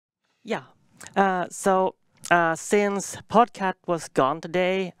Yeah. Since Podcat was gone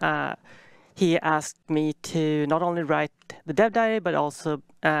today, he asked me to not only write the dev diary but also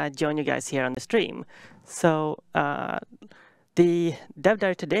join you guys here on the stream. So the dev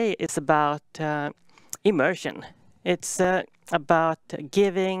diary today is about immersion. It's about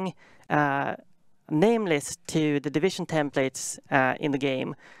giving name lists to the division templates in the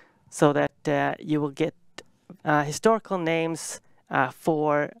game, so that you will get historical names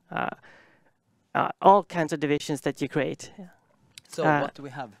for all kinds of divisions that you create. So what do we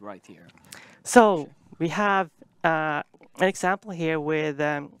have right here? So we have an example here with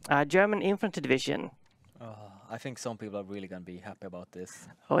a German infantry division. I think some people are really going to be happy about this.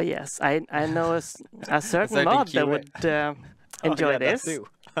 Oh yes, I know a certain mod that would enjoy this. That too.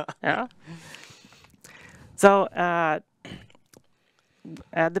 Yeah. So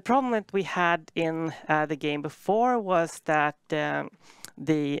the problem that we had in the game before was that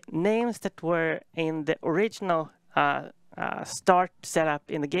the names that were in the original start setup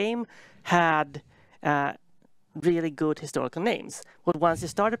in the game had really good historical names. But once you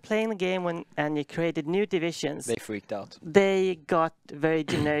started playing the game and you created new divisions, They freaked out. They got very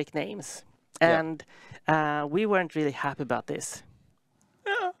generic names, and we weren't really happy about this.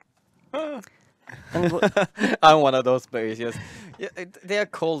 I'm one of those players. Yes, they are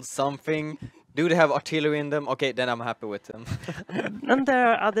called something. Do they have artillery in them? Okay, then I'm happy with them. And there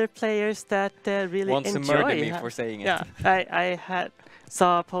are other players that really Wants enjoy. to murder me for saying it. Yeah, I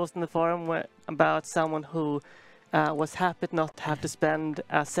saw a post in the forum about someone who was happy not to have to spend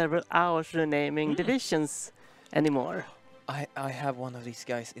several hours renaming divisions anymore. I have one of these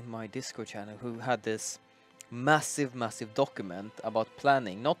guys in my Discord channel who had this massive document about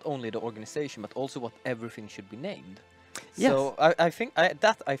planning not only the organization but also what everything should be named. Yes. So I think I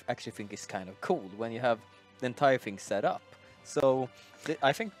actually think is kind of cool when you have the entire thing set up. So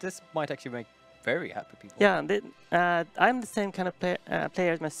I think this might actually make very happy people. Yeah, I'm the same kind of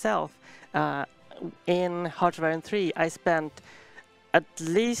player as myself. In HOI 3, I spent at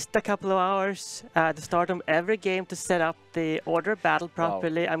least a couple of hours at the start of every game to set up the order of battle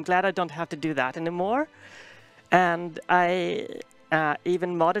properly. Wow. I'm glad I don't have to do that anymore. And I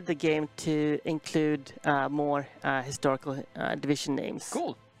even modded the game to include more historical division names.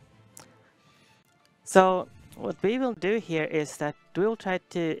 Cool. So what we will do here is that we will try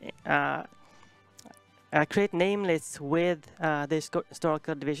to create name lists with the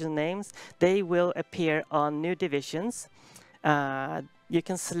historical division names. They will appear on new divisions. You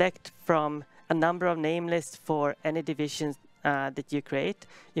can select from a number of name lists for any divisions that you create.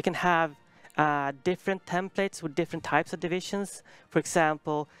 You can have different templates with different types of divisions. For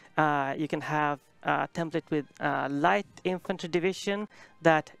example, you can have a template with light infantry division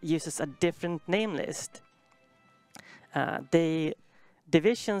that uses a different name list. The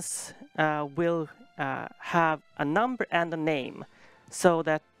divisions will have a number and a name, so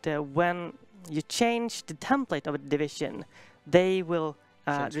that when you change the template of a division, they will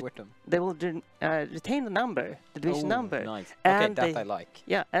retain the number, the division number. Nice. And okay, that I like.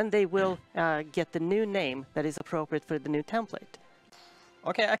 Yeah, and they will get the new name that is appropriate for the new template.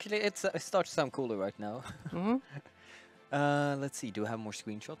 Okay, actually, it starts to sound cooler right now. Let's see. Do I have more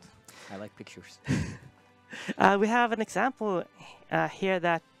screenshots? I like pictures. We have an example here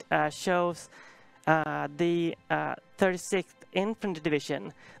that shows the 36th Infantry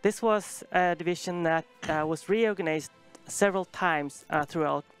Division. This was a division that was reorganized several times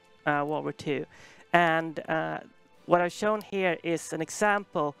throughout World War II. And what I've shown here is an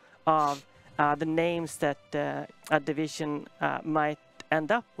example of the names that a division might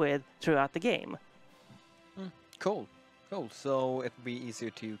end up with throughout the game. Cool. Cool. So it'll be easier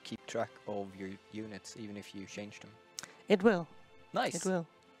to keep track of your units even if you change them. It will. Nice. It will.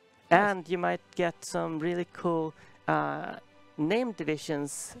 Nice. And you might get some really cool name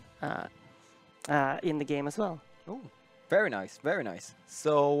divisions in the game as well. Oh, very nice. Very nice.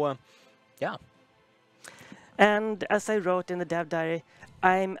 So, yeah. And as I wrote in the dev diary,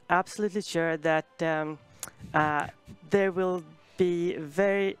 I'm absolutely sure that there will be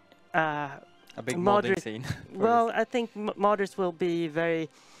very a big modding scene. Well, I think modders will be very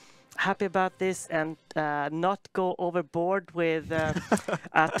happy about this and not go overboard with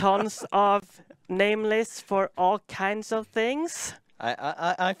tons of name lists for all kinds of things.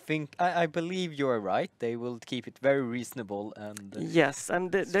 I think I believe you're right. They will keep it very reasonable and yes,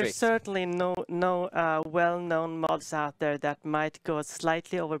 and there's certainly no well-known mods out there that might go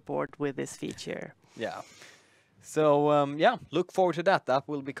slightly overboard with this feature. Yeah. So yeah, look forward to that. That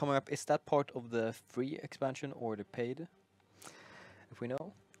will be coming up. Is that part of the free expansion or the paid? If we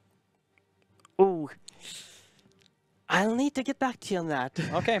know. Oh, I'll need to get back to you on that.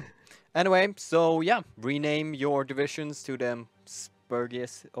 Okay. Anyway, so yeah, rename your divisions to the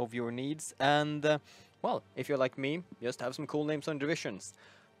spurgiest of your needs, and well, if you're like me, just have some cool names on divisions.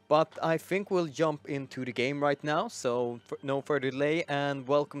 But I think we'll jump into the game right now, so no further delay, and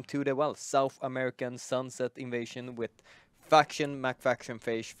welcome to the, well, South American Sunset Invasion with faction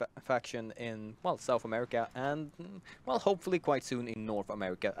faction in, well, South America, and, well, hopefully quite soon in North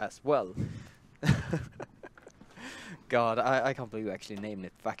America as well. God, I can't believe we actually named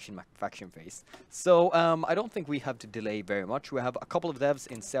it faction phase. So, I don't think we have to delay very much. We have a couple of devs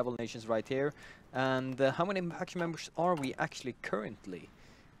in several nations right here, and how many faction members are we actually currently?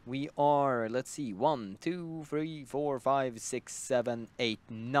 We are, let's see, 1, 2, 3, 4, 5, 6, 7, 8,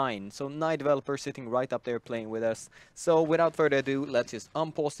 9. So 9 developers sitting right up there playing with us. So without further ado, let's just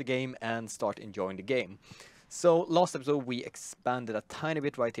unpause the game and start enjoying the game. So last episode we expanded a tiny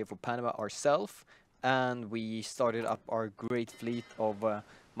bit right here for Panama ourselves. And we started up our great fleet of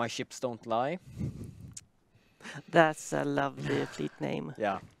My Ships Don't Lie. That's a lovely fleet name.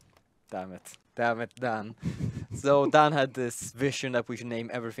 Yeah. Damn it, Dan. So Dan had this vision that we should name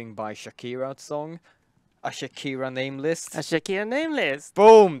everything by Shakira's song. A Shakira name list. A Shakira name list.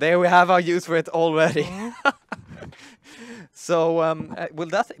 Boom! There we have our use for it already. So, will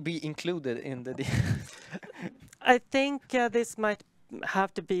that be included in the... I think this might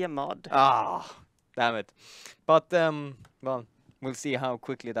have to be a mod. Ah, damn it. But, well, we'll see how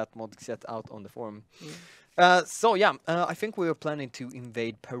quickly that mod gets out on the forum. So yeah, I think we were planning to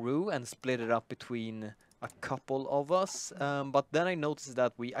invade Peru and split it up between a couple of us. But then I noticed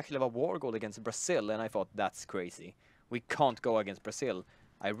that we actually have a war goal against Brazil, and I thought that's crazy. We can't go against Brazil.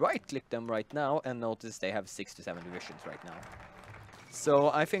 I right-clicked them right now and noticed they have 6 to 7 divisions right now.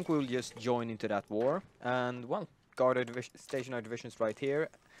 So I think we'll just join into that war and, well, guard our station our divisions right here.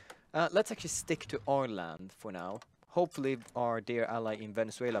 Let's actually stick to our land for now. Hopefully our dear ally in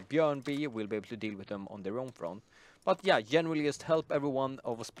Venezuela, Björn B, will be able to deal with them on their own front. But yeah, generally just help everyone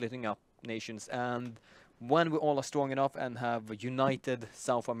over splitting up nations, and when we all are strong enough and have united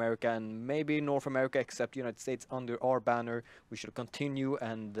South America and maybe North America except United States under our banner, we should continue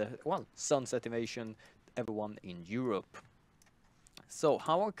and, well, sunset invasion everyone in Europe. So,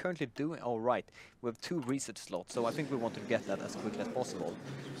 how are we currently doing? All right, we have 2 research slots, so I think we want to get that as quickly as possible.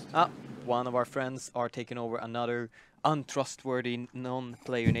 One of our friends are taking over another untrustworthy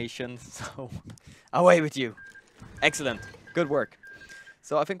non-player nation, so away with you. Excellent, good work.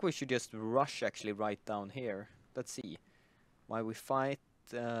 So I think we should just rush actually right down here. Let's see. While we fight,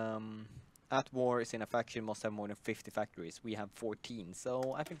 at war is in a faction must have more than 50 factories. We have 14,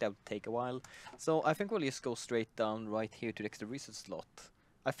 so I think that would take a while. So I think we'll just go straight down right here to the extra research slot.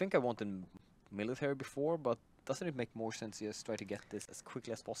 I think I wanted military before, but doesn't it make more sense to just try to get this as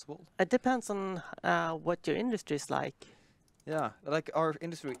quickly as possible? It depends on what your industry is like. Yeah, like our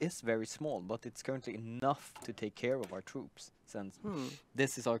industry is very small, but it's currently enough to take care of our troops. Since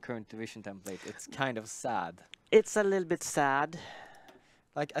this is our current division template, it's kind of sad. It's a little bit sad.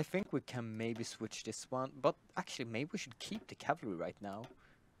 Like, I think we can maybe switch this one, but actually maybe we should keep the cavalry right now.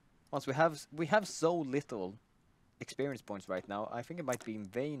 Once we have so little experience points right now, I think it might be in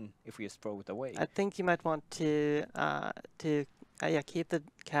vain if we just throw it away. I think you might want to keep the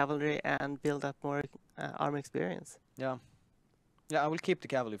cavalry and build up more army experience. Yeah. Yeah, I will keep the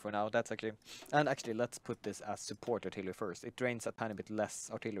cavalry for now. That's actually... And actually, let's put this as support artillery first. It drains a tiny bit less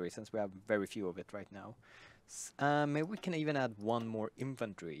artillery since we have very few of it right now. Maybe we can even add 1 more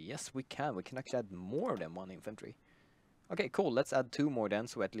infantry. Yes, we can. We can actually add more than 1 infantry. Okay, cool. Let's add 2 more then,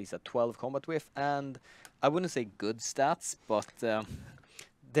 so at least a 12 combat width. And I wouldn't say good stats, but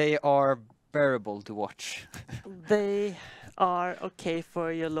they are bearable to watch. They are okay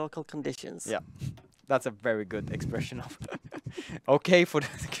for your local conditions. Yeah, that's a very good expression of okay for the...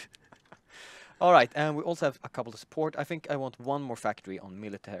 All right, and we also have a couple of support. I think I want 1 more factory on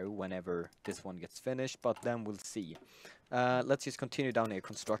military whenever this one gets finished, but then we'll see. Let's just continue down a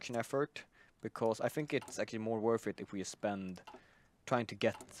construction effort, because I think it's actually more worth it if we spend trying to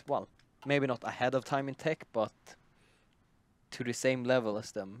get, well, maybe not ahead of time in tech, but to the same level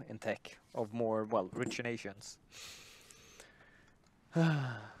as them in tech of more, well, richer nations.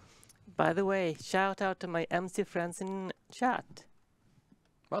 By the way, shout out to my MC friends in chat.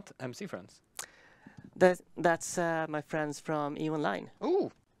 What? MC friends? That's my friends from E Online.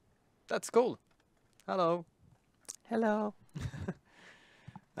 Ooh, that's cool. Hello. Hello.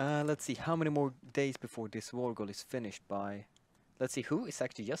 Let's see, how many more days before this war goal is finished by... Let's see, who is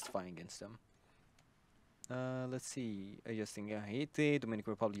actually justifying against them? Let's see, adjusting Haiti,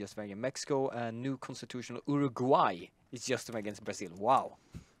 Dominican Republic justifying against Mexico, and new constitutional Uruguay is justifying against Brazil. Wow.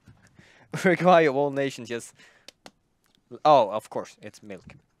 Uruguay of all nations just... Oh, of course, it's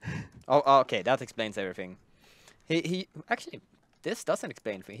milk. Oh, okay, that explains everything. He actually, this doesn't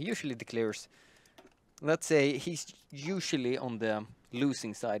explain anything. He usually declares, let's say, he's usually on the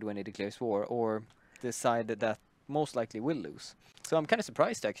losing side when he declares war, or the side that most likely will lose. So I'm kind of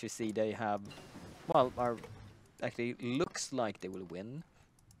surprised to actually see they have, well, are actually looks like they will win,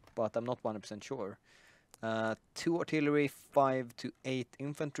 but I'm not 100% sure. 2 artillery, 5 to 8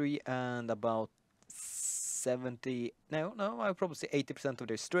 infantry, and about 70. No, I would probably say 80% of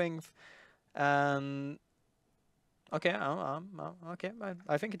their strength. And okay, okay,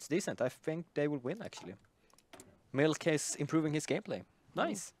 I think it's decent. I think they will win actually. Milk is improving his gameplay.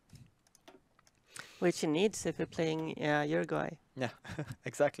 Nice. Which he needs if you're playing Uruguay. Yeah,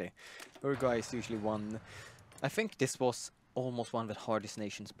 exactly. Uruguay is usually one. I think this was almost one of the hardest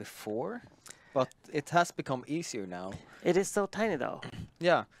nations before, but it has become easier now. It is so tiny though.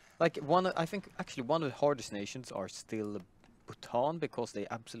 Yeah, like I think actually one of the hardest nations are still Bhutan because they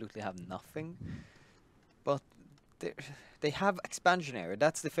absolutely have nothing. But they have expansion area.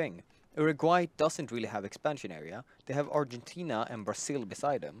 That's the thing. Uruguay doesn't really have expansion area. They have Argentina and Brazil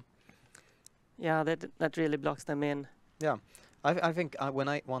beside them. Yeah, that really blocks them in. Yeah, I think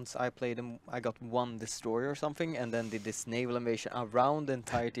once I played them, I got one destroyer or something, and then did this naval invasion around the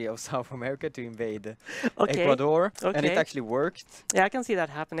entirety of South America to invade Ecuador, and it actually worked. Yeah, I can see that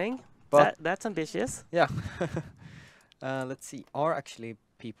happening. But that's ambitious. Yeah. Let's see. Are actually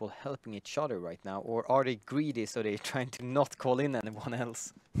people helping each other right now, or are they greedy so they're trying to not call in anyone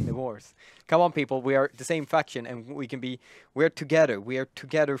else in the wars? Come on, people. We are the same faction, and we're together. We are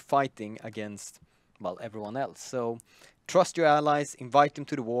together fighting against, well, everyone else. So trust your allies, invite them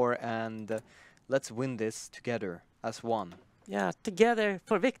to the war, and let's win this together as one. Yeah, together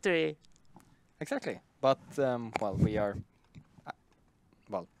for victory. Exactly. But well, we are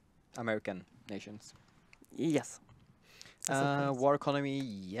well, American nations. Yes. War economy,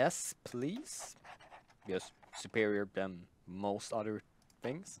 yes, please. Yes, superior than most other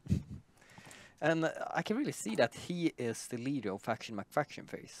things. And I can really see that he is the leader of faction McFaction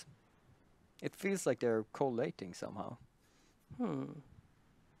phase. It feels like they're collating somehow.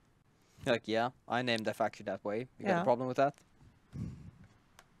 Like, yeah, I named the faction that way. You got a problem with that?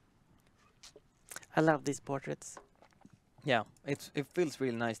 I love these portraits. Yeah, it feels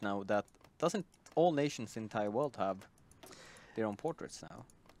really nice now that doesn't all nations in the entire world have their own portraits now?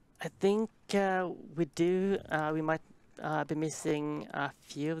 I think we do. We might be missing a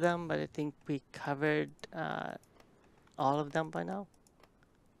few of them, but I think we covered all of them by now.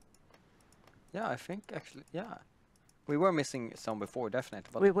 Yeah, I think actually, yeah. We were missing some before, definitely.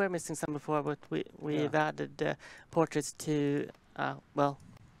 But we were missing some before, but we've added portraits to, well,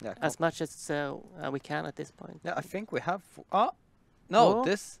 as much as we can at this point. Yeah, I think we have. No,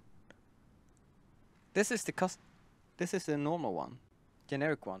 this is this is the normal one,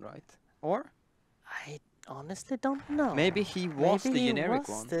 generic one, right? Or? I honestly don't know. Maybe he was the generic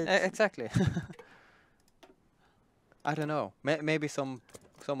one. Exactly. I don't know. Maybe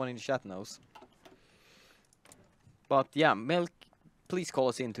someone in the chat knows. But yeah, Milk, please call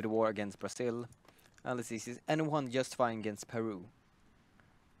us into the war against Brazil. Let's see, is anyone justifying against Peru?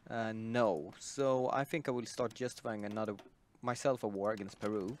 No. So I think I will start justifying myself a war against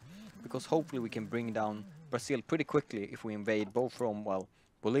Peru, because hopefully we can bring down Brazil pretty quickly if we invade both from, well,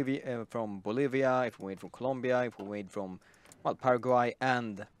 Bolivia, if we invade from Colombia, if we invade from, well, Paraguay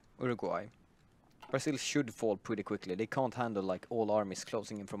and Uruguay. Brazil should fall pretty quickly. They can't handle like all armies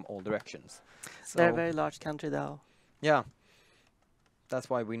closing in from all directions. So they're a very large country though. Yeah. That's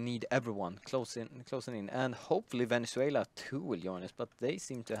why we need everyone closing in, and hopefully Venezuela too will join us, but they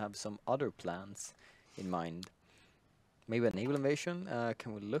seem to have some other plans in mind. Maybe a naval invasion?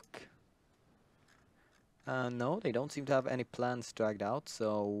 Can we look? No, they don't seem to have any plans dragged out,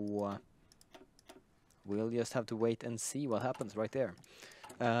 so we'll just have to wait and see what happens right there.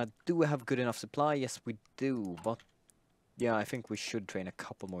 Do we have good enough supply? Yes, we do, but yeah, I think we should train a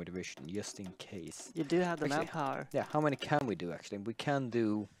couple more divisions just in case. You do have the manpower. Yeah, how many can we do actually? We can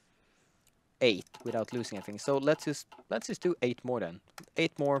do 8 without losing anything. So let's just do 8 more then.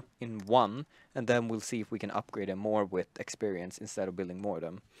 8 more in one, and then we'll see if we can upgrade them more with experience instead of building more of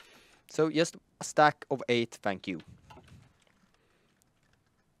them. So just a stack of 8, thank you.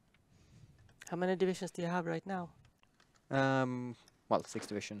 How many divisions do you have right now? Well, 6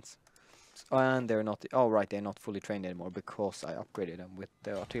 divisions. And they're not, oh right, they're not fully trained anymore because I upgraded them with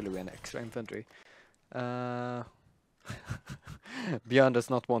the artillery and extra infantry. Björn does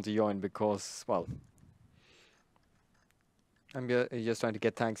not want to join because, well, I'm just trying to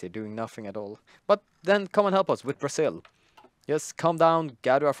get tanks here, doing nothing at all. But then come and help us with Brazil. Just come down,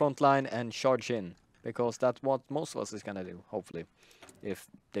 gather our front line and charge in, because that's what most of us is gonna do, hopefully. if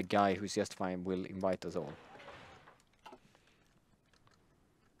the guy who's justifying will invite us all.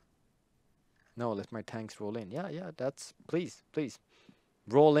 No, let my tanks roll in. Yeah, that's... Please.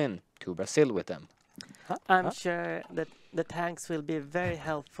 Roll in to Brazil with them. I'm sure that the tanks will be very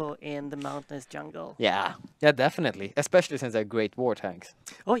helpful in the mountainous jungle. Yeah, definitely. Especially since they're great war tanks.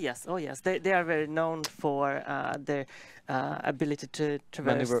 Oh yes. They are very known for their ability to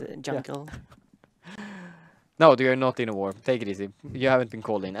traverse the jungle. Yeah. No, you're not in a war. Take it easy. You haven't been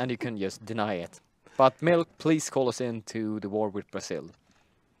called in, and you can just deny it. But Milk, please call us in to the war with Brazil.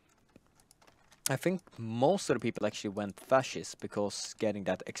 I think most of the people actually went fascist because getting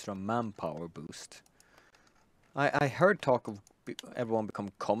that extra manpower boost. I heard talk of everyone become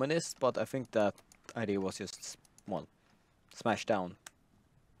communist, but I think that idea was just, well, smashed down.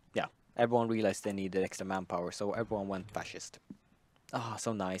 Yeah, everyone realized they needed extra manpower, so everyone went fascist. Ah,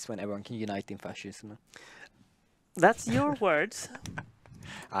 so nice when everyone can unite in fascism. That's your words.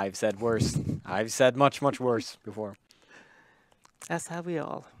 I've said worse. I've said much worse before. As have we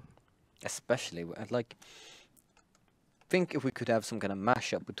all. Especially, like, think if we could have some kind of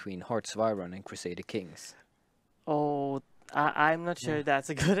mashup between Hearts of Iron and Crusader Kings. Oh, I'm not sure that's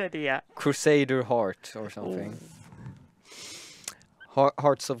a good idea. Crusader Heart or something.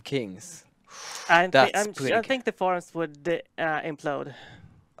 Hearts of Kings. I think the forums would implode.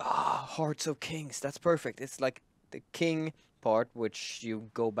 Ah, Hearts of Kings. That's perfect. It's like the king part, which you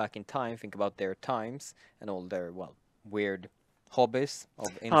go back in time, think about their times and all their, well, weird hobbies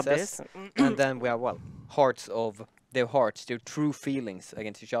of incest. And then we have, well, hearts of their hearts, their true feelings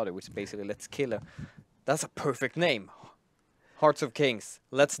against each other, which basically let's kill her. That's a perfect name. Hearts of Kings.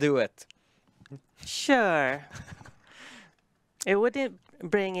 Let's do it. Sure. It would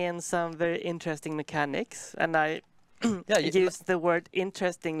bring in some very interesting mechanics, and I use the word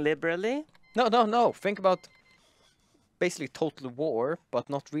interesting liberally. No. Think about basically Total War, but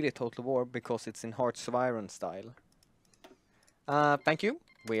not really Total War because it's in Hearts of Iron style. Thank you.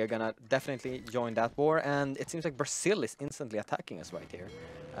 We are gonna definitely join that war, and it seems like Brazil is instantly attacking us right here.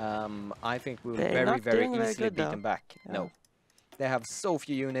 I think we will very easily beat them back. Yeah. No. They have so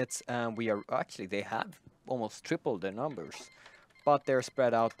few units, and we are... Actually, they have almost tripled their numbers. But they're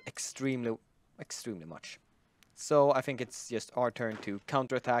spread out extremely much. So I think it's just our turn to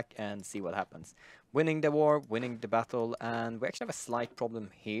counterattack and see what happens. Winning the war, winning the battle, and we actually have a slight problem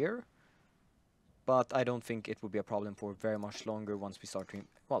here. But I don't think it will be a problem for very much longer once we start to,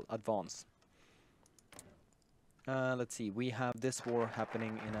 well, advance. Let's see, we have this war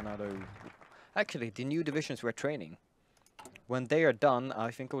happening in another... Actually, the new divisions we're training. When they are done, I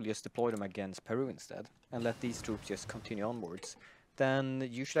think we'll just deploy them against Peru instead. And let these troops just continue onwards. Then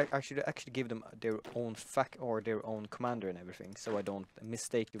you should actually give them their own their own commander and everything. So I don't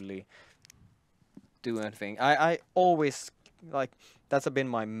mistakenly do anything. I always... Like, that's been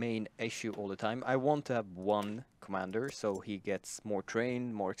my main issue all the time. I want to have one commander, so he gets more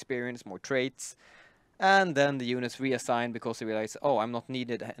trained, more experience, more traits. And then the units reassign because they realize, oh, I'm not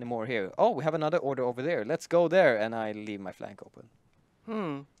needed anymore here. Oh, we have another order over there. Let's go there. And I leave my flank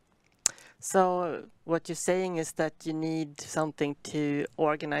open. So what you're saying is that you need something to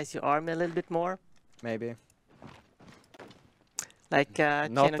organize your army a little bit more? Maybe. Like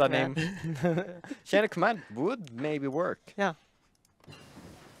not that name. Chain of command would maybe work. Yeah.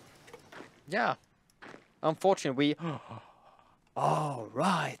 Yeah. Unfortunately, we... Oh,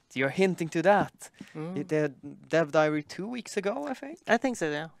 right. You're hinting to that. You did Dev Diary 2 weeks ago, I think? I think so,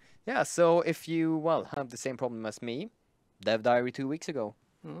 yeah. Yeah, so if you, well, have the same problem as me, Dev Diary 2 weeks ago.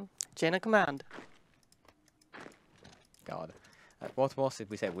 Chain of command. God. What was it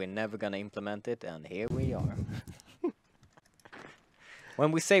we said? We're never going to implement it, and here we are.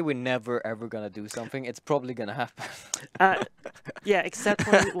 When we say we're never ever gonna do something, it's probably gonna happen. Yeah, except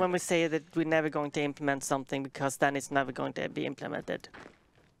when we say that we're never going to implement something, because then it's never going to be implemented.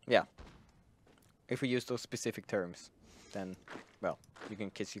 Yeah. If we use those specific terms, then, well, you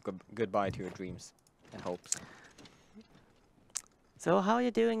can kiss your goodbye to your dreams and hopes. So how are you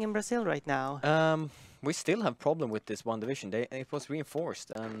doing in Brazil right now? We still have problem with this one division. It was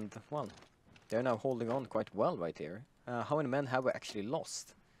reinforced, and, well, they're now holding on quite well right here. How many men have we actually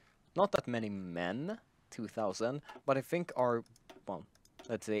lost? Not that many men, 2,000, but I think our, well,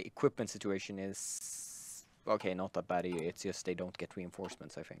 let's say equipment situation is, okay, not that bad either. It's just they don't get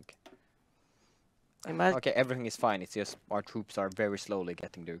reinforcements, I think. Okay, everything is fine. It's just our troops are very slowly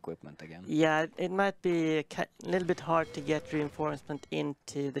getting their equipment again. Yeah, it might be a little bit hard to get reinforcement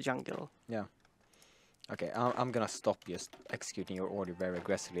into the jungle. Yeah. Okay, I'm gonna stop just executing your order very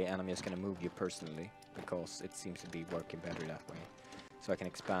aggressively, and I'm just gonna move you personally, because it seems to be working better that way. So I can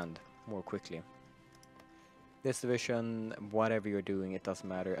expand more quickly. This division, whatever you're doing, it doesn't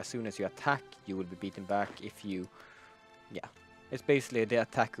matter. As soon as you attack, you will be beaten back. If you, yeah, it's basically the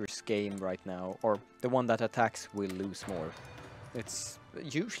attacker's game right now, or the one that attacks will lose more. It's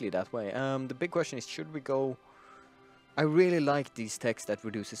usually that way. The big question is, should we go? I really like these techs that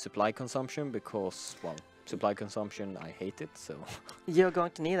reduces supply consumption because, well, supply consumption, I hate it. So You're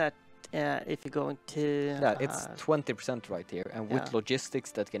going to need that if you're going to. yeah, it's 20% right here, and with yeah.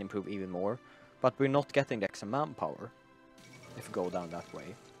 logistics that can improve even more. But we're not getting the extra manpower if we go down that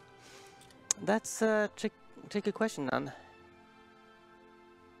way. That's a tricky question, then.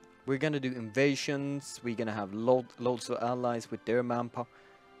 We're gonna do invasions. We're gonna have loads of allies with their manpower.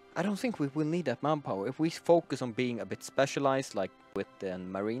 I don't think we will need that manpower. If we focus on being a bit specialized, like with the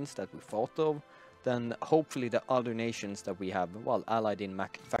Marines that we thought of, then hopefully the other nations that we have, well, allied in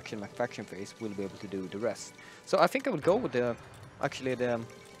faction phase will be able to do the rest. So I think I would go with the, actually the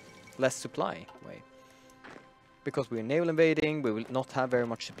less supply way. Because we're naval invading, we will not have very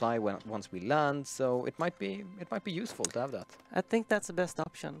much supply once we land, so it might be useful to have that. I think that's the best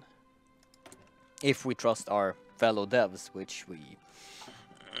option. If we trust our fellow devs, which we...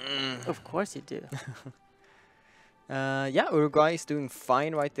 Of course you do. Yeah, Uruguay is doing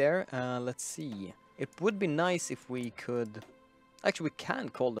fine right there. Let's see. It would be nice if we could... Actually, we can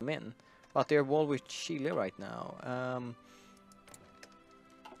call them in, but they're wall with Chile right now.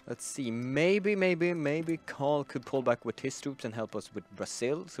 Let's see. Maybe Carl could pull back with his troops and help us with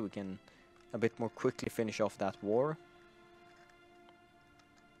Brazil, so we can a bit more quickly finish off that war.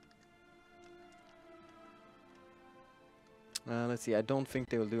 Let's see, I don't think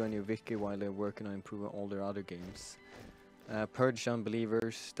they will do any Wiki while they're working on improving all their other games. Purge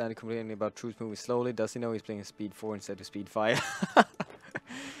Unbelievers, standing complaining about troops moving slowly. Does he know he's playing Speed 4 instead of Speed 5?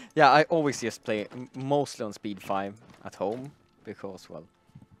 Yeah, I always just play mostly on Speed 5 at home, because, well,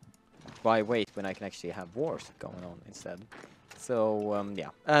 why wait when I can actually have wars going on instead? So, yeah.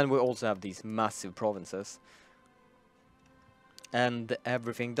 And we also have these massive provinces. And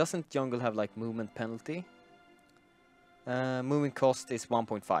everything. Doesn't Jungle have, like, movement penalty? Moving cost is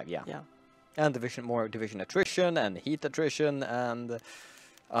 1.5, yeah. Yeah. And more division attrition and heat attrition and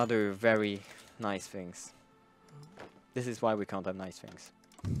other very nice things. This is why we can't have nice things.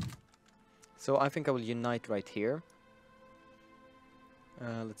 So I think I will unite right here.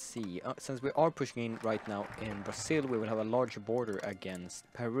 Let's see. Since we are pushing in right now in Brazil, we will have a larger border against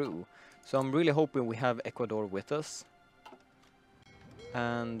Peru. So I'm really hoping we have Ecuador with us.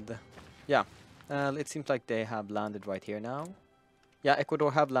 And yeah. It seems like they have landed right here now. Yeah, Ecuador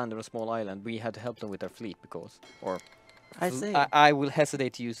have landed on a small island. We had to help them with their fleet because... Or... I see. I will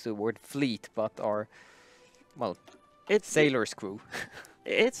hesitate to use the word fleet, but our... Well, it's sailors crew.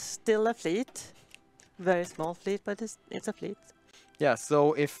 It's still a fleet. Very small fleet, but it's a fleet. Yeah,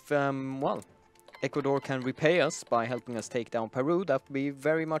 so if, well, Ecuador can repay us by helping us take down Peru, that would be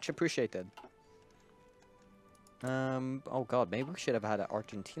very much appreciated. Oh god, maybe we should have had an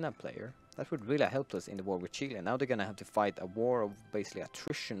Argentina player. That would really help us in the war with Chile. Now they're gonna have to fight a war of basically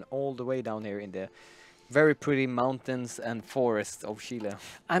attrition all the way down here in the very pretty mountains and forests of Chile.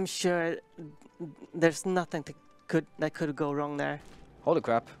 I'm sure there's nothing that could go wrong there. Holy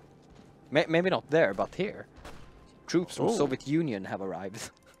crap. Maybe not there, but here. Troops from Oh. Soviet Union have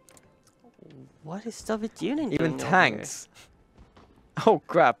arrived. What is Soviet Union Even doing over tanks. Oh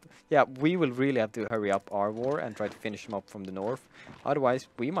crap. Yeah, we will really have to hurry up our war and try to finish them up from the north. Otherwise,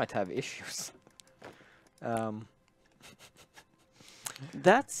 we might have issues.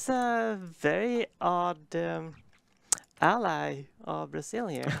 That's a very odd ally of Brazil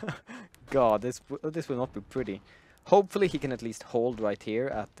here. God, this will not be pretty. Hopefully he can at least hold right here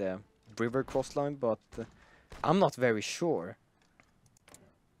at the river crossline, but I'm not very sure.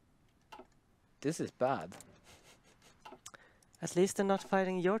 This is bad. At least they're not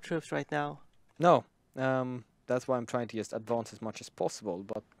fighting your troops right now. No, that's why I'm trying to just advance as much as possible,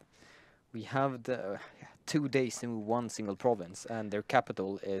 but we have the 2 days to move one single province, and their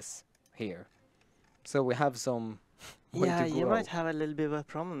capital is here. So we have some way Yeah, to you grow. might have a little bit of a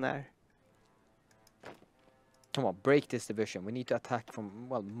problem there. Come on, break this division. We need to attack from,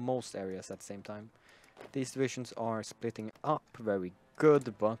 well, most areas at the same time. These divisions are splitting up very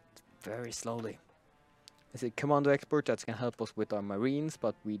good, but very slowly. Is it commando expert that can help us with our marines,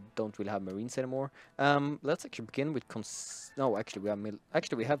 but we don't really have marines anymore. Let's actually begin with no, actually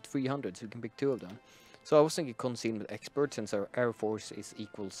we have 300, so we can pick 2 of them. So I was thinking concealment expert, since our air force is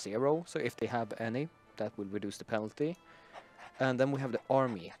equal 0. So if they have any, that will reduce the penalty. And then we have the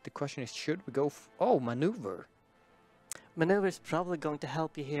army. The question is, should we go? Oh, maneuver. Maneuver is probably going to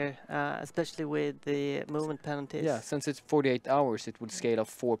help you here, especially with the movement penalties. Yeah, since it's 48 hours, it would scale up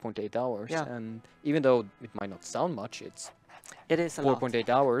 4.8 hours. Yeah. And even though it might not sound much, It is a lot. 4.8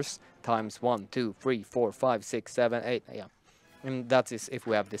 hours times 1, 2, 3, 4, 5, 6, 7, 8. Yeah. And that is if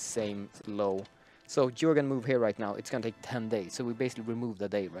we have the same low. So you're going to move here right now. It's going to take 10 days. So we basically remove the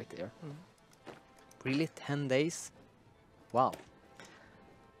day right there. Really? 10 days? Wow.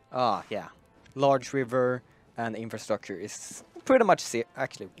 Ah, yeah. Large river and infrastructure is pretty much zero.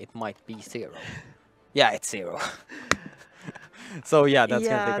 Actually, it might be 0. Yeah, it's 0. So yeah, that's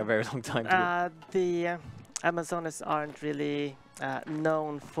going to take a very long time to do. The Amazonas aren't really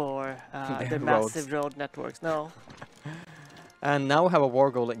known for Their their massive road networks. No. And now we have a war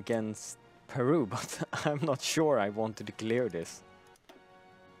goal against Peru, but I'm not sure I want to declare this.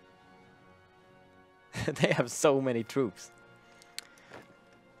 They have so many troops.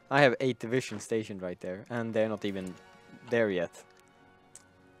 I have 8 divisions stationed right there, and they're not even there yet.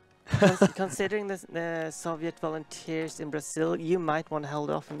 Considering the Soviet volunteers in Brazil, you might want to hold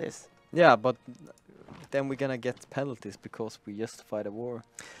off on this. Yeah, but then we're gonna get penalties because we justified a war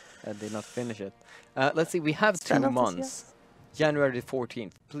and did not finish it. Let's see, we have 2 months. Yes. January the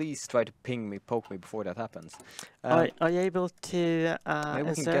 14th. Please try to ping me, poke me before that happens. Are you able to maybe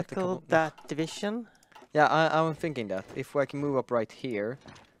we can get a encircle couple- that division? Yeah, I'm thinking that. If I can move up right here,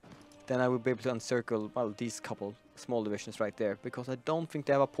 then I will be able to encircle, well, these couple small divisions right there. Because I don't think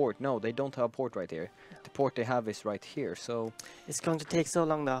they have a port. No, they don't have a port right here. The port they have is right here, so... It's going to take so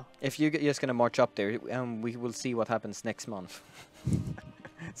long, though. If you're just gonna march up there, we will see what happens next month.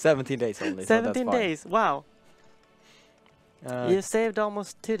 17 days only, 17 so that's days, wow. fine. You saved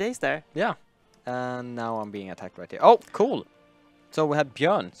almost 2 days there. Yeah, and now I'm being attacked right here. Oh, cool! So we had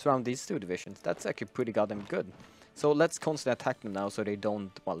Björn surround these 2 divisions. That's actually pretty goddamn good. So let's constantly attack them now so they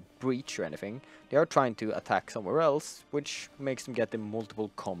don't, well, breach or anything. They are trying to attack somewhere else, which makes them get the multiple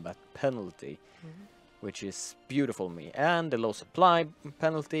combat penalty, which is beautiful to me. And the low supply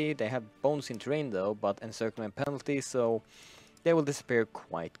penalty, they have bonus in terrain though, but encirclement penalty, so they will disappear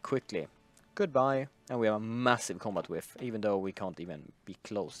quite quickly. Goodbye. And we have a massive combat whiff, even though we can't even be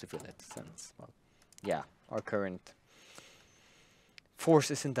close to feel it, since, well, yeah, our current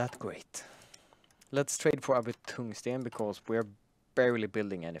force isn't that great. Let's trade for a bit tungsten because we're barely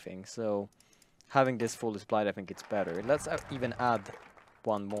building anything. So having this fully supplied, I think it's better. Let's even add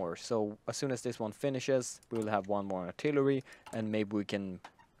 1 more. So as soon as this one finishes, we'll have 1 more artillery, and maybe we can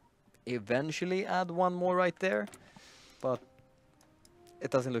eventually add 1 more right there. But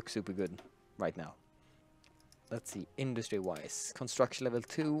it doesn't look super good right now. Let's see, industry-wise, construction level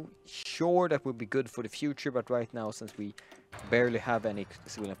 2, sure, that would be good for the future, but right now, since we barely have any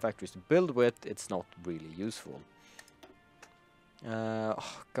civilian factories to build with, it's not really useful.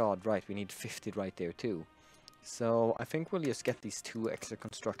 Oh god, right, we need 50 right there too. So I think we'll just get these 2 extra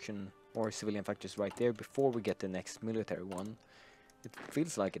construction or civilian factories right there before we get the next military one. It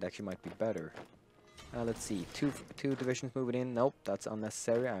feels like it actually might be better. Let's see, two divisions moving in. Nope, that's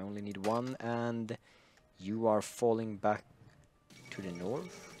unnecessary. I only need 1, and you are falling back to the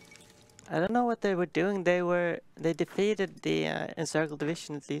north. I don't know what they were doing. They defeated the encircled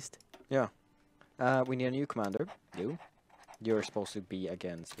division at least. Yeah. We need a new commander. You. You're supposed to be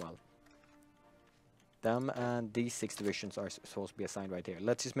against, well, them, and these 6 divisions are supposed to be assigned right here.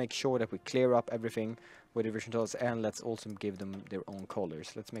 Let's just make sure that we clear up everything with division totals, and let's also give them their own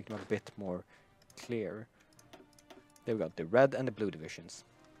colors. Let's make them a bit more clear. There we go, the red and the blue divisions.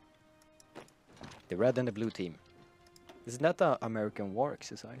 The red and the blue team. Isn't that the American war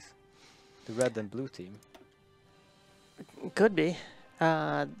exercise? The red and blue team. Could be.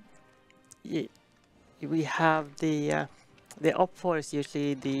 We have the op force,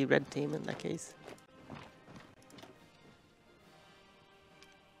 usually the red team in that case.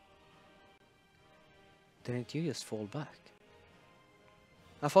 Didn't you just fall back?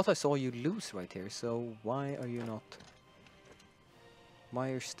 I thought I saw you lose right here, so why are you not... Why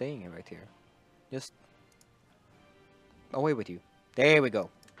are you staying right here? Just... away with you. There we go.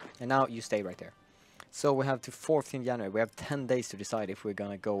 And now you stay right there. So we have to 14th January. We have 10 days to decide if we're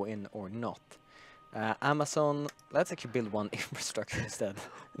gonna go in or not. Amazon, let's actually build 1 infrastructure instead.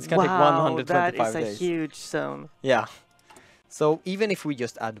 It's gonna take 125 days. That is a huge zone. Yeah. So even if we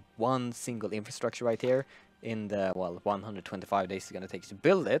just add 1 single infrastructure right here in the, well, 125 days it's gonna take to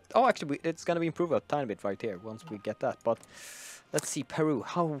build it. Oh, actually, it's gonna be improved a tiny bit right here once we get that. But let's see, Peru,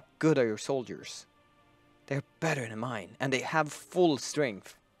 how good are your soldiers? They're better than mine, and they have full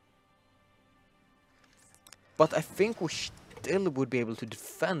strength. But I think we still would be able to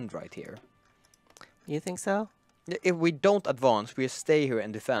defend right here. You think so? If we don't advance, we stay here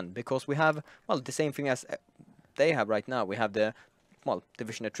and defend, because we have, well, the same thing as they have right now. We have the, well,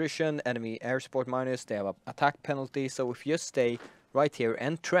 division attrition, enemy air support minus, they have a attack penalty, so if you just stay right here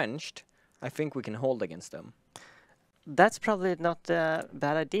entrenched, I think we can hold against them. That's probably not a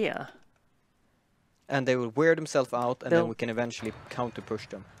bad idea. And they will wear themselves out, and They'll- then we can eventually counter push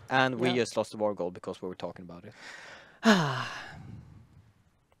them. And we Yeah. just lost the war goal because we were talking about it.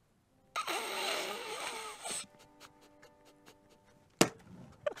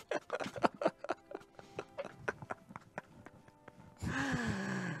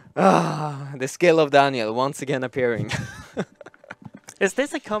 The skill of Daniel once again appearing. Is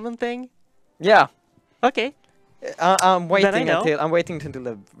this a common thing? Yeah, Okay. I'm waiting know. until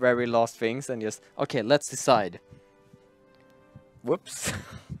the very last things and just okay. Let's decide. Whoops!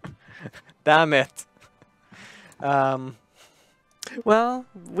 Damn it! Well,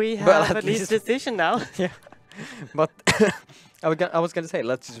 we Well, have at a least least- decision now. Yeah, but I was gonna say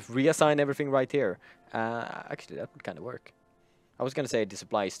let's just reassign everything right here. Actually, that would kind of work. I was gonna say the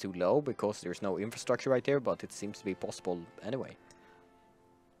supply is too low because there's no infrastructure right there, but it seems to be possible anyway.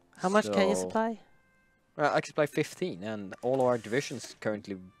 How much can you So- supply? I can supply 15, and all our divisions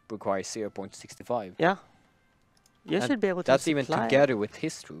currently require 0.65. Yeah. You And should be able to That's even supply. together with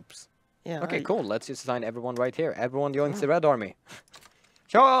his troops. Yeah. Okay, cool. Let's just assign everyone right here. Everyone joins the Red Army.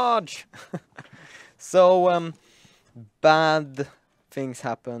 Charge! So, bad things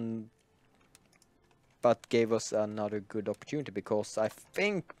happened, but gave us another good opportunity because I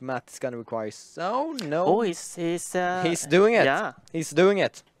think Matt's gonna require. So no, Oh, he's doing it. Yeah. He's doing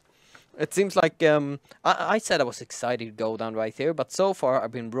it. It seems like I said I was excited to go down right here, but so far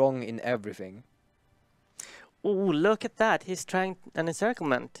I've been wrong in everything. Oh, look at that. He's trying an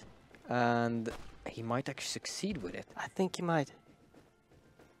encirclement. And he might actually succeed with it. I think he might.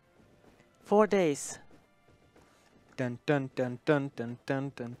 4 days. Dun dun dun dun dun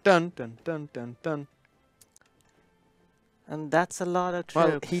dun dun dun dun dun dun dun. And that's a lot of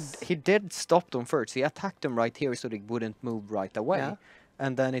Well, troops. he did stop them first. He attacked them right here so they wouldn't move right away. Yeah.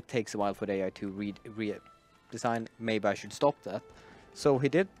 And then it takes a while for the AI to redesign. Maybe I should stop that. So he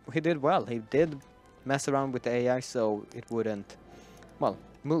did well. He did mess around with the AI so it wouldn't, well,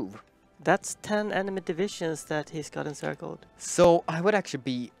 move. That's 10 enemy divisions that he's got encircled. So I would actually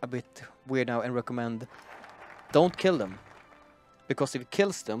be a bit weird now and recommend don't kill them. Because if it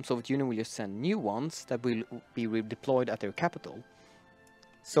kills them, Soviet Union will just send new ones that will be redeployed at their capital.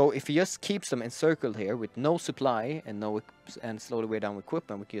 So if he just keeps them encircled here with no supply and and slowly wear down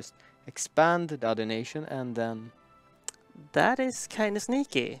equipment, we can just expand the other nation and then That is kind of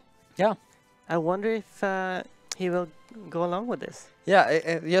sneaky. yeah. I wonder if he will go along with this.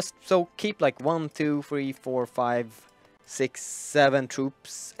 Yeah, just so keep like 1, 2, 3, 4, 5, 6, 7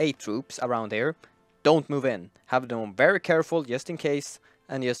 troops, 8 troops around here. Don't move in. Have them very careful just in case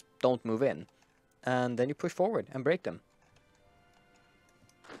and just don't move in. And then you push forward and break them.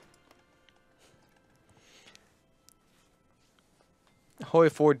 HOI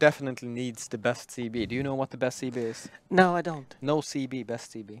IV definitely needs the best CB. Do you know what the best CB is? No, I don't. No CB,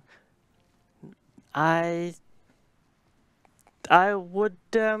 best CB. I would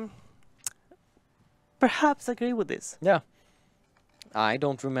perhaps agree with this. Yeah. I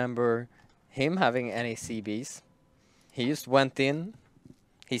don't remember him having any CBs. He just went in.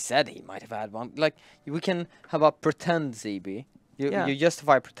 He said he might have had one. Like, we can have a pretend CB. Yeah. You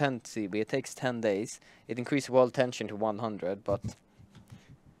justify pretend CB. It takes 10 days. It increases world tension to 100, but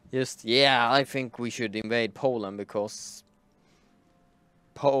just, yeah, I think we should invade Poland because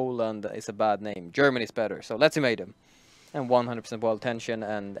Poland is a bad name. Germany is better, so let's invade them. And 100% world tension,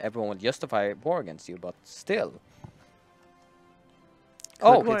 and everyone will justify war against you, but still.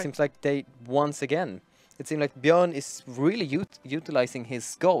 Oh, work. it seems like they, once again, it seems like Björn is really utilizing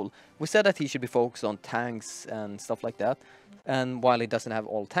his goal. We said that he should be focused on tanks and stuff like that. And while he doesn't have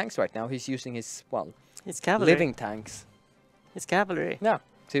all tanks right now, he's using his, well, It's cavalry. living tanks. It's cavalry. Yeah,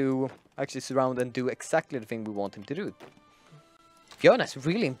 to actually surround and do exactly the thing we want him to do. Björn has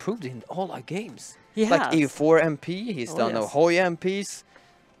really improved in all our games. He Like has. EU4 MP, he's Oh, done yes. HOI MPs.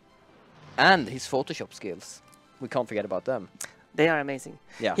 And his Photoshop skills. We can't forget about them. They are amazing.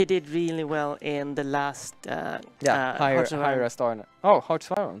 Yeah. He did really well in the last Yeah, Hearts of Iron. higher star. Oh, Hearts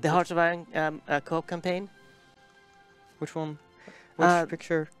of Iron. The Hearts of Iron co-op campaign. Which one? Which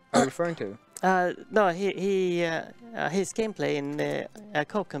picture are you referring to? No, his gameplay in the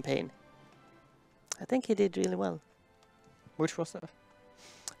co-op campaign. I think he did really well. Which was that?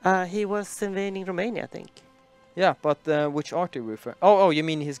 He was invading Romania, I think. Yeah, but which art do you refer? Oh, you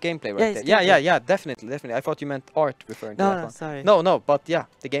mean his gameplay right Yeah, his there? Yeah, gameplay. yeah, definitely. I thought you meant art referring to that No, one. sorry. No, but yeah,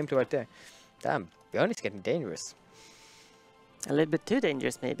 the gameplay right there. Damn, Björn is getting dangerous. A little bit too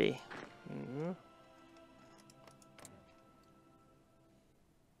dangerous, maybe. Mhm.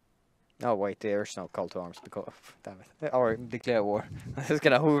 Oh wait, there's no call to arms because damn it. Or declare war. I was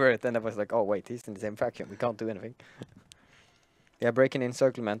gonna hoover it, and I was like, oh wait, he's in the same faction. We can't do anything. Yeah, breaking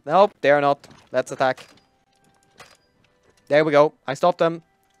encirclement. Nope, they're not. Let's attack. There we go. I stopped them.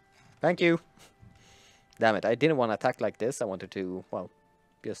 Thank you. Damn it, I didn't want to attack like this. I wanted to, well,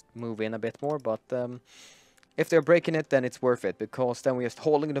 just move in a bit more. But if they're breaking it, then it's worth it. Because then we're just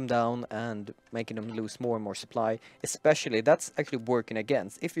holding them down and making them lose more and more supply. Especially, that's actually working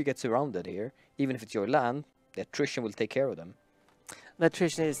against. If you get surrounded here, even if it's your land, the attrition will take care of them. The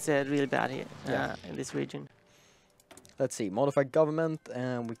attrition is really bad here in this region. Let's see, modify government,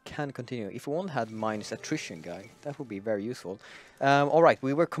 and we can continue. If we only had minus attrition guy, that would be very useful. Alright,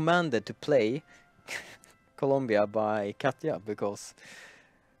 we were commanded to play Colombia by Katya because,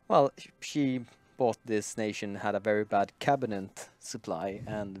 well, she bought this nation, had a very bad cabinet supply,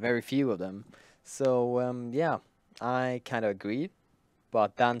 and very few of them. So, yeah, I kind of agreed,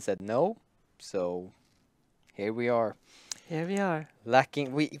 but Dan said no, so here we are. Here we are.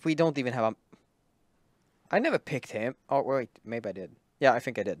 Lacking, we don't even have a... I never picked him. Oh, wait, maybe I did. Yeah, I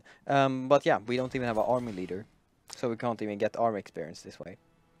think I did. But yeah, we don't even have an army leader. So we can't even get army experience this way.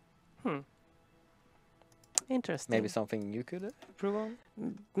 Interesting. Maybe something you could improve on?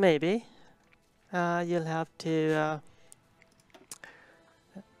 Maybe. You'll have to...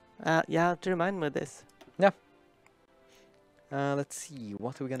 you have to remind me of this. Yeah. Let's see,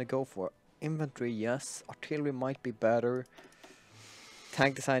 what are we gonna go for? Infantry, yes. Artillery might be better.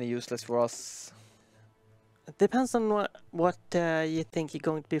 Tank design is useless for us. It depends on what you think you're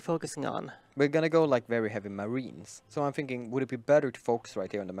going to be focusing on. We're gonna go like very heavy marines. So I'm thinking, would it be better to focus right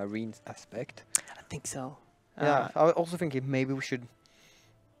here on the marines aspect? I think so. Yeah, I was also thinking maybe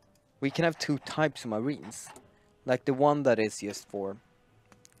we can have two types of marines. Like the one that is just for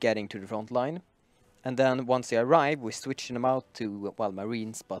getting to the front line. And then once they arrive, we switch them out to, well,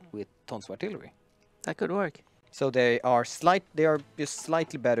 marines, but with tons of artillery. That could work. So they are just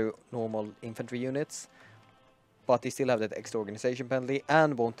slightly better normal infantry units. But they still have that extra organization penalty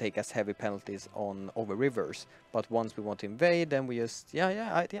and won't take as heavy penalties on over rivers. But once we want to invade, then we just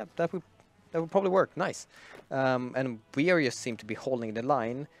that would probably work. Nice. And we are just seem to be holding the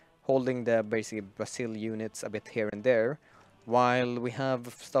line, holding the basically Brazil units a bit here and there, while we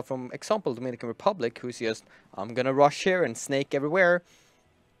have stuff from example Dominican Republic, who's just I'm gonna rush here and snake everywhere.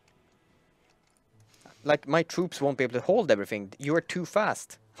 Like my troops won't be able to hold everything. You are too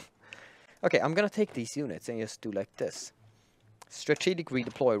fast. Okay, I'm gonna take these units and just do like this. Strategic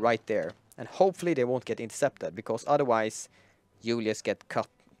redeploy right there. And hopefully they won't get intercepted, because otherwise you'll just get cut.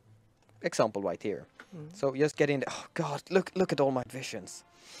 Example right here. So just get in. Oh god, look at all my divisions.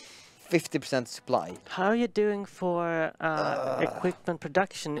 50% supply. How are you doing for equipment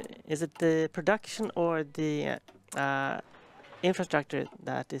production? Is it the production or the infrastructure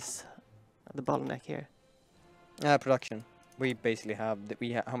that is the bottleneck here? Production. We basically have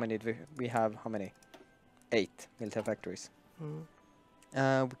how many? 8 military factories.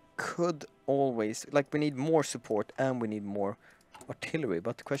 We could always we need more support and we need more artillery.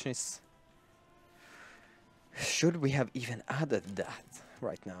 But the question is, should we have even added that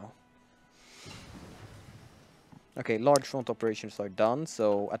right now? Okay, large front operations are done,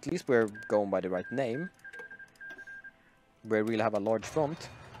 so at least we're going by the right name. We really have a large front.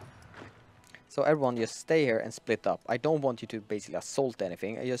 So everyone just stay here and split up. I don't want you to basically assault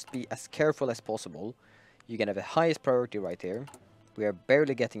anything. I just be as careful as possible. You can have the highest priority right here. We are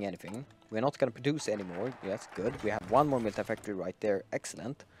barely getting anything. We're not going to produce anymore. That's good. We have one more military factory right there.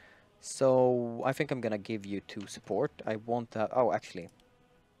 Excellent. So I think I'm going to give you 2 support. I want to... Oh, actually.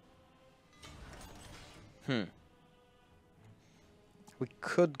 We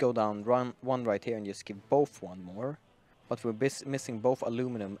could go down one right here and just give both 1 more. But we're missing both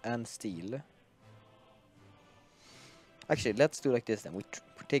aluminum and steel. Actually, let's do like this then. We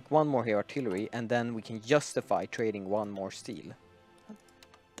take 1 more here, artillery, and then we can justify trading 1 more steel.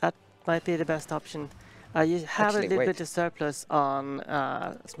 That might be the best option. You have a little bit of surplus on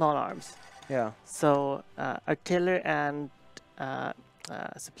small arms. Yeah. So artillery and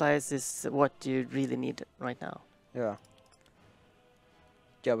supplies is what you really need right now. Yeah.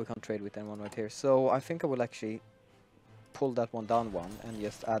 Yeah, we can't trade with anyone right here. So I think I will actually pull that one down 1 and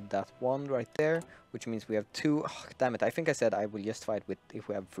just add that 1 right there, which means we have 2. Oh, damn it! I think I said I will just fight with if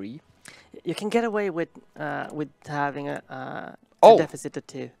we have 3. You can get away with having a deficit of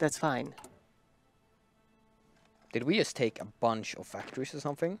 2. That's fine. Did we just take a bunch of factories or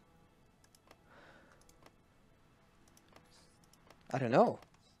something? I don't know.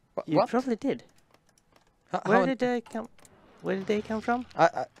 You probably did. Where did they come? Where did they come from?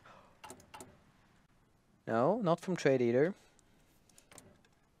 No, not from trade either.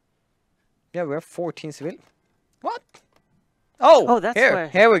 Yeah, we have 14 civil. What? Oh, that's here, where...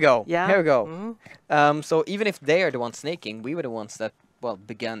 here we go. Yeah. Here we go. Mhm. So even if they are the ones snaking, we were the ones that, well,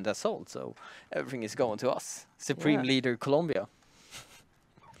 began the assault. So everything is going to us. Supreme Yeah. Leader Colombia.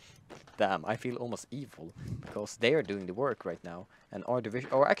 Damn, I feel almost evil because they are doing the work right now, and our division,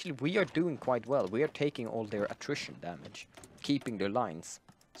 or actually we are doing quite well. We are taking all their attrition damage, keeping their lines.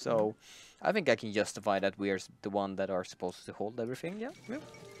 So I think I can justify that we are the one that are supposed to hold everything. Yeah.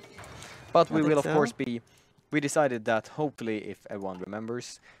 But I we will think of course so. be. We decided that hopefully, if everyone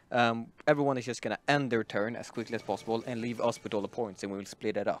remembers, everyone is just gonna end their turn as quickly as possible and leave us with all the points, and we will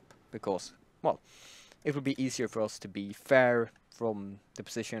split it up because, well, it will be easier for us to be fair from the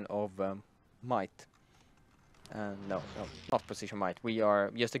position of might. No, not position might. We are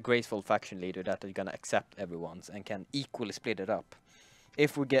just a graceful faction leader that is gonna accept everyone's and can equally split it up.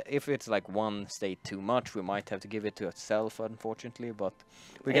 If it's like one state too much, we might have to give it to itself, unfortunately. But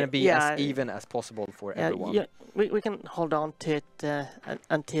we're gonna be as Yeah. even as possible for Yeah, everyone. yeah, we can hold on to it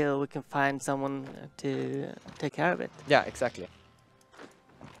until we can find someone to take care of it. Yeah, exactly.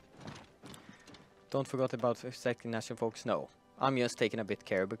 Don't forget about protecting national focus. No, I'm just taking a bit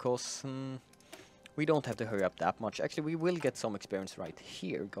care because we don't have to hurry up that much. Actually, we will get some experience right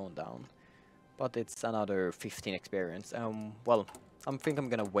here going down, but it's another 15 experience. Well, I think I'm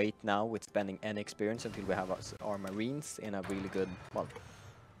gonna wait now with spending any experience until we have our marines in a really good, well,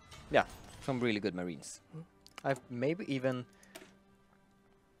 yeah, some really good marines. I've maybe even,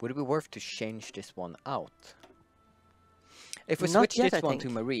 would it be worth to change this one out? If we Not switch yet, this I one to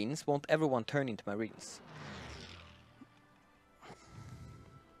think. marines, won't everyone turn into marines?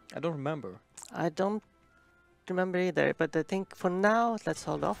 I don't remember. I don't remember either, but I think for now, let's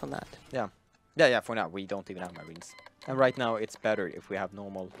hold off on that. Yeah, for now, we don't even have marines. And right now, it's better if we have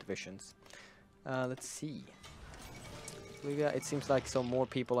normal divisions. Let's see. It seems like some more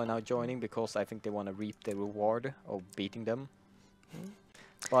people are now joining because I think they want to reap the reward of beating them.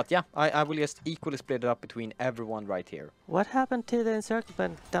 But yeah, I will just equally split it up between everyone right here. What happened to the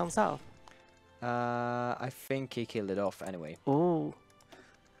encirclement down south? I think he killed it off anyway. Oh.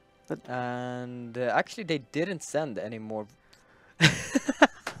 And actually, they didn't send any more.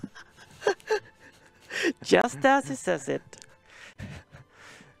 Just as he says it.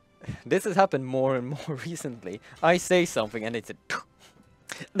 This has happened more and more recently. I say something and it's a.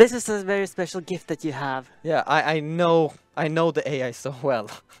 This is a very special gift that you have. Yeah, I know the AI so well.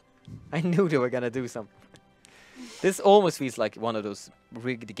 I knew they were gonna do something. This almost feels like one of those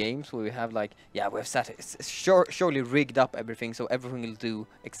rigged games where we have like, yeah, we've set it, surely rigged up everything so everything will do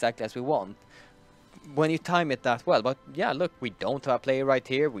exactly as we want. When you time it that well, but yeah, look, we don't have a player right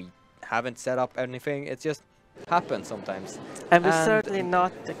here. We haven't set up anything. It just happens sometimes. And we certainly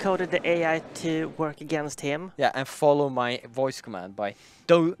not coded the AI to work against him. Yeah, and follow my voice command by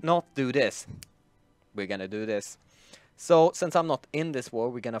do not do this. We're gonna do this. So since I'm not in this war,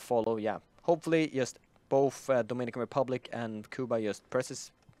 we're gonna follow, yeah, hopefully just both Dominican Republic and Cuba just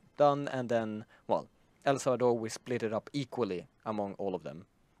presses done, and then, well, El Salvador we split it up equally among all of them.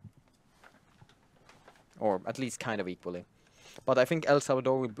 Or at least kind of equally. But I think El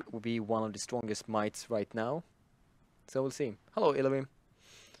Salvador will be one of the strongest mights right now. So we'll see. Hello, Ilami.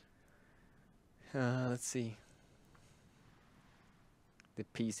 Let's see. The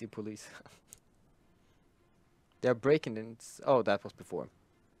PC police. They're breaking in. Oh, that was before.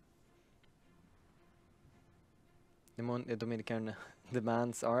 The Dominican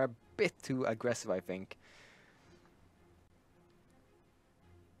demands are a bit too aggressive, I think.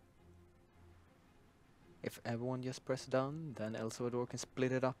 If everyone just press down, then El Salvador can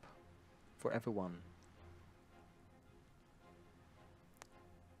split it up for everyone.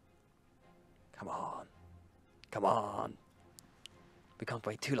 Come on. Come on. We can't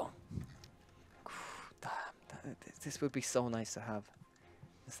wait too long. Damn, this would be so nice to have.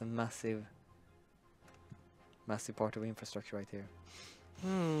 It's a massive part of infrastructure right here.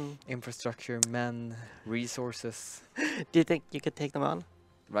 Infrastructure, men, resources. Do you think you could take them on?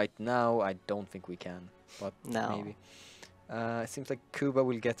 Right now, I don't think we can, but No. maybe. It seems like Cuba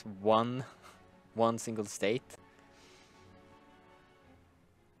will get one single state.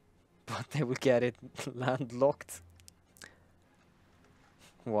 But they will get it landlocked.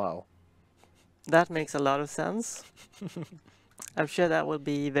 Wow. That makes a lot of sense. I'm sure that will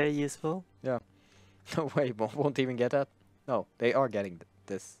be very useful. Yeah. No way, won't even get that? No, they are getting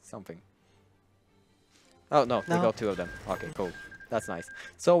this something. Oh, no, they got two of them. Okay, cool. That's nice.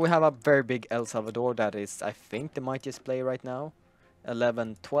 So we have a very big El Salvador that is, I think, the mightiest player right now.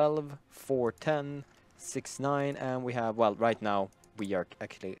 11, 12, 4, 10, 6, 9, and we have, well, right now, we are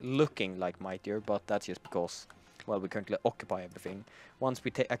actually looking like mightier, but that's just because, well, we currently occupy everything. Once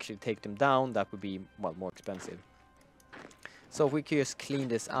we actually take them down, that would be, well, more expensive. So if we could just clean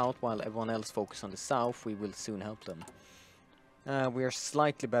this out while everyone else focuses on the south, we will soon help them. We are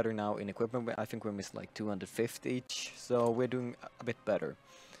slightly better now in equipment. I think we're missing like 250 each, so we're doing a bit better.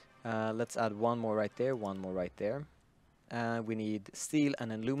 Let's add one more right there, one more right there. We need steel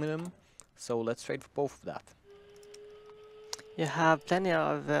and aluminum, so let's trade for both of that. You have plenty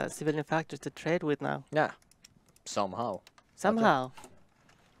of civilian factories to trade with now. Yeah, somehow. Somehow.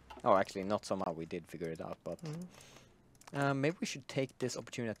 Oh, actually, not somehow. We did figure it out, but maybe we should take this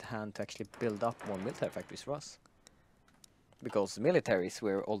opportunity at hand to actually build up more military factories for us. Because the military is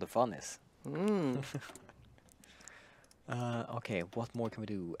where all the fun is. Okay, what more can we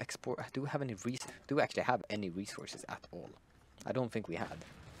do? Export. Do we have any do we actually have any resources at all? I don't think we had.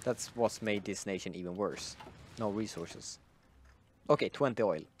 That's what's made this nation even worse. No resources. Okay, 20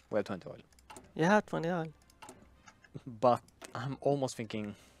 oil. We have 20 oil. You have 20 oil. But I'm almost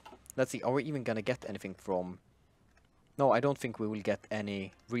thinking, let's see, are we even gonna get anything from... No, I don't think we will get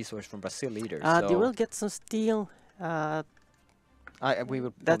any resource from Brazil either. So You will get some steel. we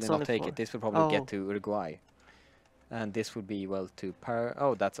will probably not take it. This will probably get to Uruguay. And this would be, well, to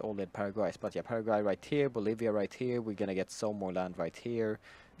oh, that's all the Paraguay. But yeah, Paraguay right here, Bolivia right here. We're gonna get some more land right here.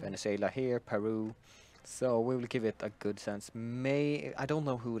 Venezuela here, Peru. So we will give it a good sense. I don't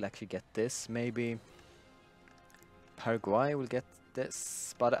know who will actually get this. Maybe Paraguay will get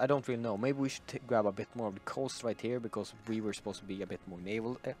this, but I don't really know. Maybe we should grab a bit more of the coast right here, because we were supposed to be a bit more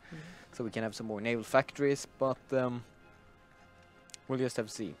naval, so we can have some more naval factories. But we'll just have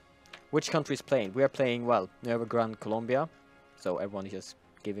to see. Which country is playing? We are playing, well, Nueva Gran Colombia, so everyone is just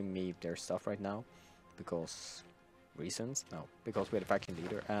giving me their stuff right now, because reasons? No, because we're the faction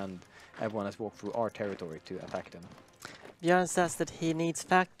leader, and everyone has walked through our territory to attack them. Björn says that he needs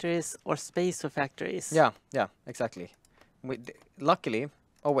factories or space for factories. Yeah, exactly. Luckily,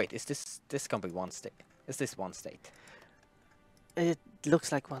 oh wait, is this company one state? Is this one state? It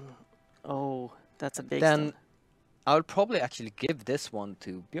looks like one. Oh, that's a big Then one. I'll probably actually give this one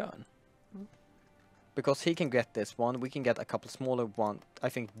to Björn. Because he can get this one, we can get a couple smaller ones. I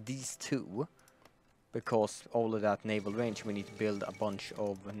think these two, because all of that naval range, we need to build a bunch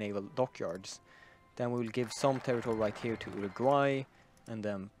of naval dockyards. Then we will give some territory right here to Uruguay, and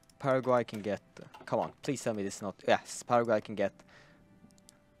then Paraguay can get... come on, please tell me this is not... Yes, Paraguay can get...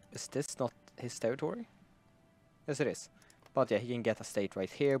 Is this not his territory? Yes, it is. But yeah, he can get a state right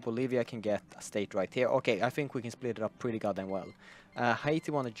here. Bolivia can get a state right here. Okay, I think we can split it up pretty goddamn well.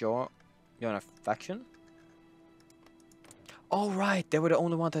 Haiti want to join a faction. Oh, right, they were the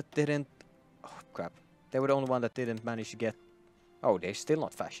only one that didn't... Oh, crap. They were the only one that didn't manage to get... Oh, they're still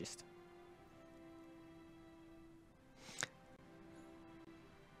not fascist.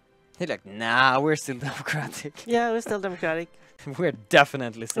 He's like, nah, we're still democratic. Yeah, we're still democratic. We're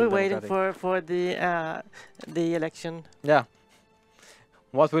definitely still democratic. democratic. We're waiting for the election. Yeah.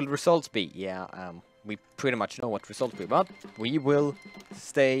 What will results be? Yeah, we pretty much know what results will be, but we will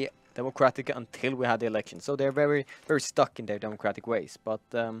stay democratic until we have the election. So they're very, very stuck in their democratic ways. But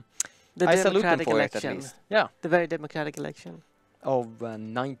I salute them for it at least. Yeah. The very democratic election. Of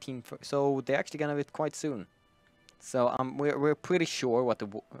 19... So they're actually gonna have it quite soon. So we're pretty sure what the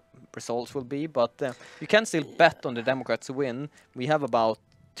results will be, but you can still bet on the Democrats to win. We have about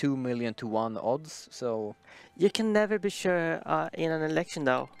 2 million to 1 odds, so... You can never be sure in an election,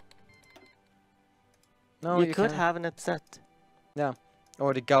 though. No, you could have an upset. Yeah,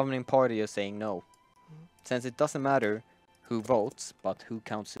 or the governing party is saying no. Since it doesn't matter who votes, but who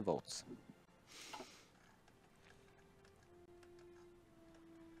counts the votes.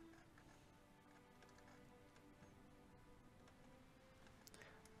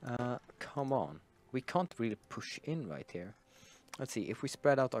 Come on. We can't really push in right here. Let's see, if we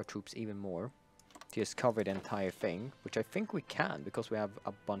spread out our troops even more, just cover the entire thing, which I think we can, because we have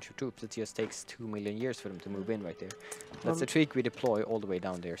a bunch of troops. It just takes 2 million years for them to move in right there. That's the trick we deploy all the way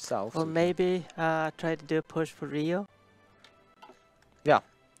down there south. Or maybe try to do a push for Rio. Yeah,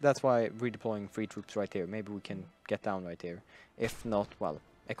 that's why redeploying 3 troops right here. Maybe we can get down right here. If not, well,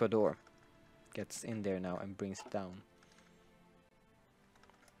 Ecuador gets in there now and brings it down.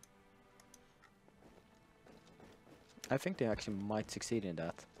 I think they actually might succeed in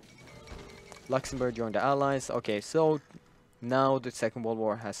that. Luxembourg joined the Allies. Okay, so now the Second World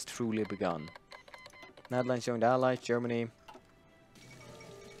War has truly begun. Netherlands joined the Allies. Germany.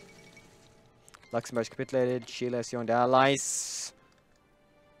 Luxembourg capitulated. Chile has joined the Allies.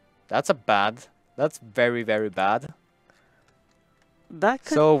 That's That's very, very bad. That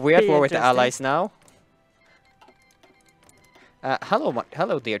could so we're at be war with the Allies now.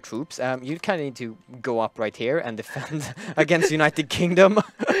 Hello, dear troops. You kind of need to go up right here and defend against United Kingdom.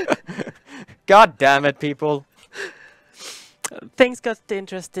 God damn it, people! Things got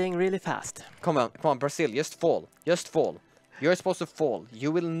interesting really fast. Come on, Brazil, just fall. Just fall. You're supposed to fall.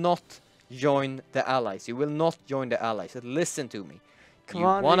 You will not join the Allies. You will not join the Allies. Listen to me. Come you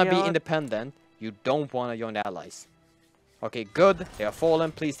on, want to be Riyadh. independent. You don't want to join the Allies. Okay, good. They are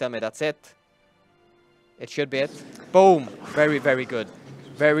fallen. Please tell me that's it. It should be it. Boom. Very, very good.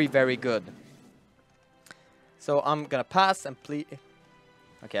 Very, very good. So I'm going to pass and please...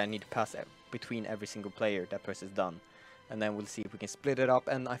 Okay, I need to pass between every single player. That press is done. And then we'll see if we can split it up.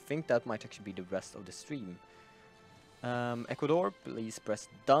 And I think that might actually be the rest of the stream. Ecuador, please press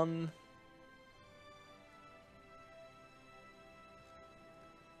done.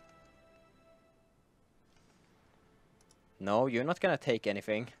 No, you're not gonna take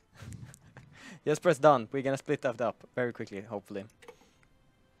anything. Just press done. We're gonna split that up very quickly, hopefully.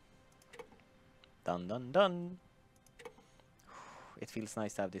 Done, done, done. It feels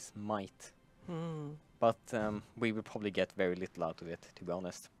nice to have this might. But we will probably get very little out of it, to be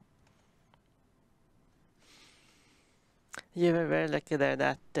honest. You were very lucky there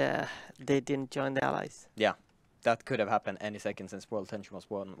that they didn't join the Allies. Yeah, that could have happened any second since world tension was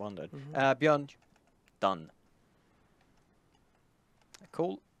wondered. Björn, done.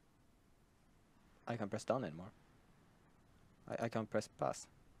 Cool. I can't press done anymore. I can't press pass.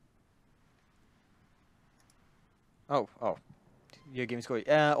 Oh. You give me score.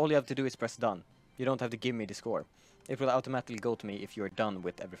 All you have to do is press done. You don't have to give me the score. It will automatically go to me if you're done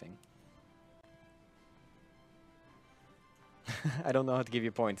with everything. I don't know how to give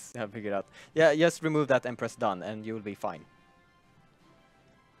you points. I'll figure it out. Yeah, just remove that and press done and you will be fine.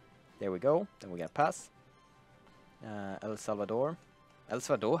 There we go. Then we get pass. El Salvador. El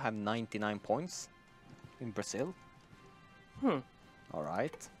Salvador have 99 points in Brazil.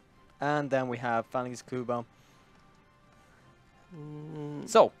 Alright. And then we have Phalanx Cuba.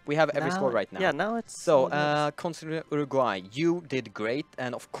 So, we have every score right now. Yeah, now it's... So, considering Uruguay, you did great,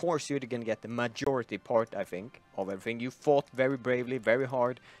 and of course you're gonna get the majority part, I think, of everything. You fought very bravely, very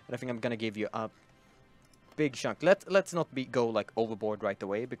hard, and I think I'm gonna give you a big chunk. Let's not go like overboard right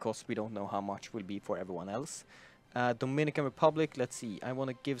away, because we don't know how much will be for everyone else. Dominican Republic, let's see. I want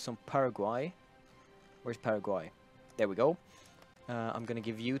to give some Paraguay. Where's Paraguay? There we go. I'm gonna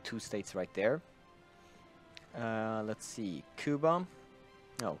give you 2 states right there. Let's see, Cuba,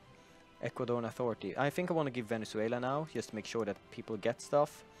 no, Ecuadorian Authority. I think I want to give Venezuela now, just to make sure that people get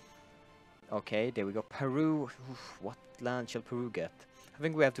stuff. Okay, there we go. Peru, oof, what land shall Peru get? I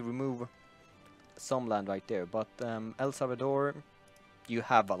think we have to remove some land right there, but El Salvador, you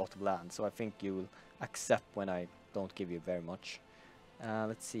have a lot of land, so I think you will accept when I don't give you very much.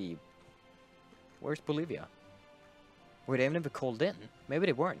 Let's see, where's Bolivia? Were they never called in? Maybe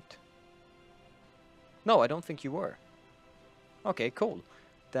they weren't. No, I don't think you were. Okay, cool.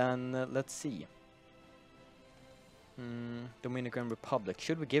 Then let's see. Dominican Republic.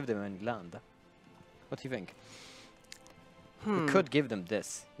 Should we give them any land? What do you think? We could give them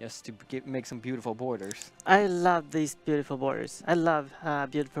this, just to make some beautiful borders. I love these beautiful borders. I love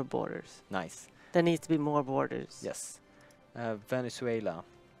beautiful borders. Nice. There needs to be more borders. Yes. Venezuela.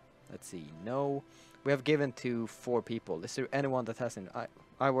 Let's see. No. We have given to 4 people. Is there anyone that hasn't?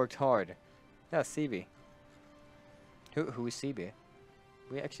 I worked hard. Yeah, CB. Who is CB?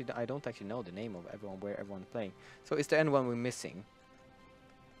 I don't actually know the name of everyone, where everyone's playing. So is there anyone we're missing?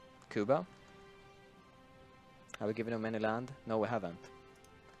 Cuba? Have we given them any land? No, we haven't.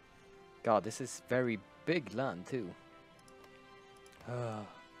 God, this is very big land too.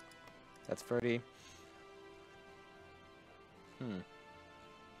 That's 30.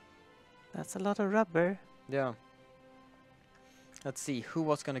 That's a lot of rubber. Yeah. Let's see, who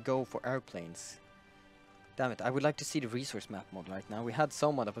was gonna go for airplanes? Damn it, I would like to see the resource map mod right now. We had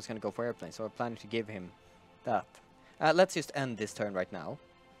someone that was gonna go for airplanes, so I'm planning to give him that. Let's just end this turn right now,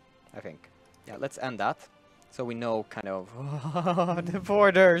 I think. Yeah, let's end that. So we know kind of... the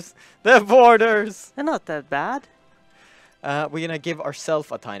borders! The borders! They're not that bad. We're gonna give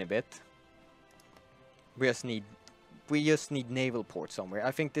ourselves a tiny bit. We just need naval port somewhere. I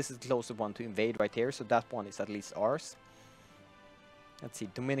think this is the closest one to invade right here, so that one is at least ours. Let's see,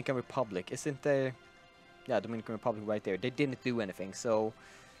 Dominican Republic. Isn't there... Yeah, Dominican Republic right there. They didn't do anything, so...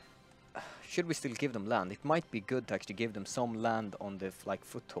 should we still give them land? It might be good to actually give them some land on the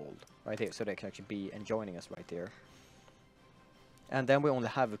foothold right here, so they can actually be enjoying us right there. And then we only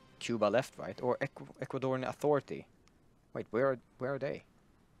have Cuba left, right? Or Ecuadorian Authority. Wait, where are they?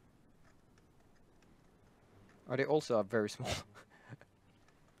 Are they also a very small...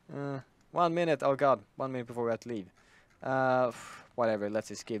 1 minute, oh god, 1 minute before we have to leave. Whatever, let's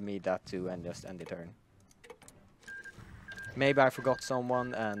just give me that too and just end the turn. Maybe I forgot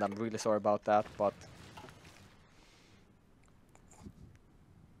someone and I'm really sorry about that, but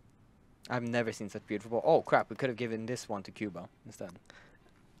I've never seen such beautiful. Oh crap, we could have given this one to Cuba instead.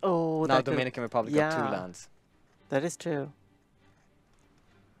 Oh, Now that could- Dominican Republic got 2 yeah. lands. That is true.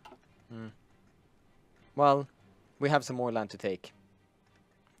 Well, we have some more land to take.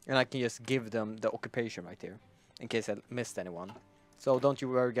 And I can just give them the occupation right here, in case I missed anyone. So don't you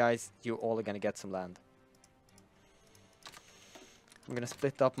worry guys, you all are gonna get some land. I'm gonna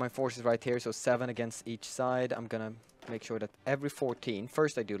split up my forces right here, so 7 against each side. I'm gonna make sure that every 14,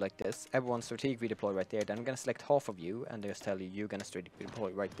 first I do like this, everyone strategic redeploy right there, then I'm gonna select half of you and just tell you you're gonna strategic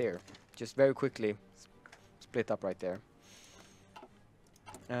redeploy right there. Just very quickly split up right there.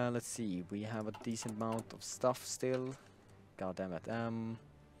 Let's see, we have a decent amount of stuff still. God damn it.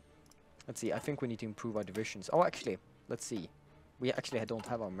 Let's see, I think we need to improve our divisions. Oh, actually, let's see. We actually don't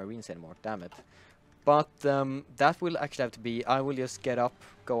have our marines anymore, damn it. But that will actually have to be, I will just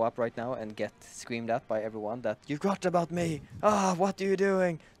go up right now and get screamed at by everyone that you forgot about me. Ah, what are you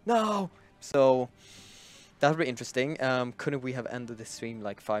doing? No! So, that would be interesting. Couldn't we have ended the stream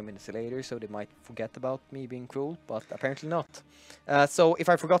like 5 minutes later so they might forget about me being cruel? But apparently not. So, if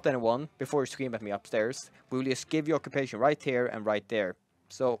I forgot anyone, before you scream at me upstairs, we'll just give you occupation right here and right there.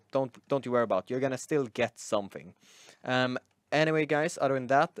 So, don't you worry about it. You're gonna still get something. Anyway, guys, other than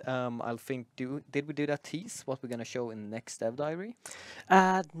that, I'll think, did we do that tease? What we're gonna show in the next dev diary?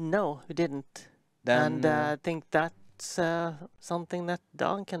 No, we didn't. Then, And I think that's something that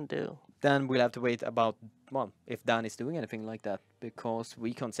Don can do. Then we'll have to wait about, well, if Dan is doing anything like that, because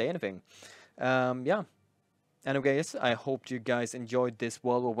we can't say anything. Yeah. Anyway, guys, I hope you guys enjoyed this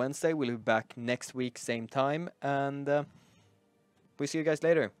World War Wednesday. We'll be back next week, same time, and we'll see you guys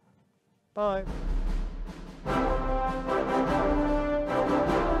later. Bye.